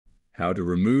how to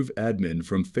remove admin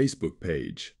from Facebook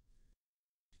page.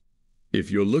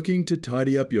 If you're looking to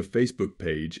tidy up your Facebook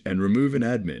page and remove an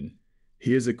admin,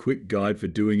 here's a quick guide for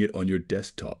doing it on your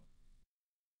desktop.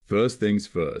 First things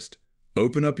first,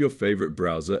 open up your favorite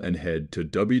browser and head to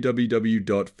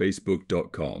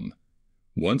www.facebook.com.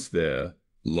 Once there,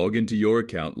 log into your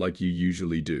account like you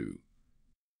usually do.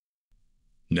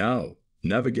 Now,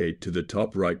 navigate to the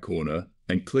top right corner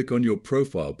and click on your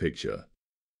profile picture.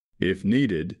 If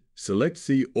needed, select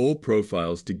See All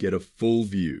Profiles to get a full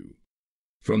view.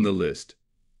 From the list,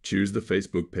 choose the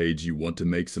Facebook page you want to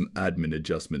make some admin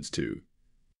adjustments to.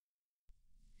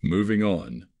 Moving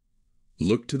on,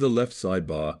 look to the left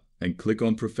sidebar and click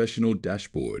on Professional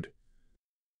Dashboard.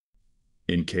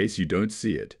 In case you don't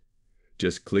see it,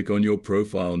 just click on your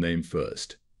profile name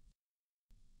first.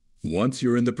 Once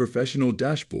you're in the Professional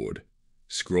Dashboard,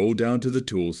 scroll down to the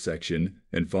Tools section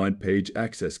and find Page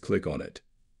Access. Click on it.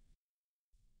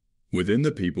 Within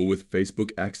the People with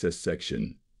Facebook Access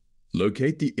section,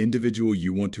 locate the individual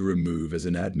you want to remove as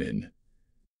an admin.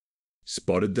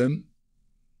 Spotted them?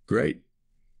 Great.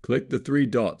 Click the three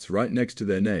dots right next to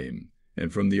their name,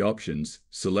 and from the options,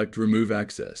 select Remove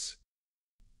Access.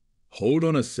 Hold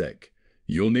on a sec.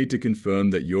 You'll need to confirm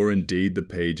that you're indeed the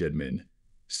page admin.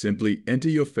 Simply enter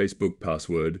your Facebook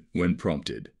password when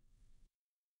prompted.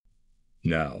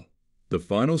 Now, the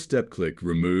final step, click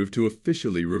Remove to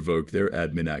officially revoke their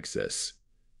admin access.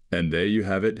 And there you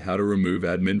have it, how to remove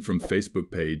admin from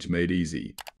Facebook page made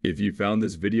easy. If you found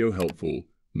this video helpful,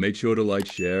 make sure to like,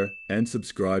 share, and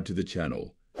subscribe to the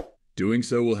channel. Doing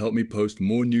so will help me post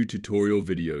more new tutorial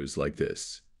videos like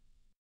this.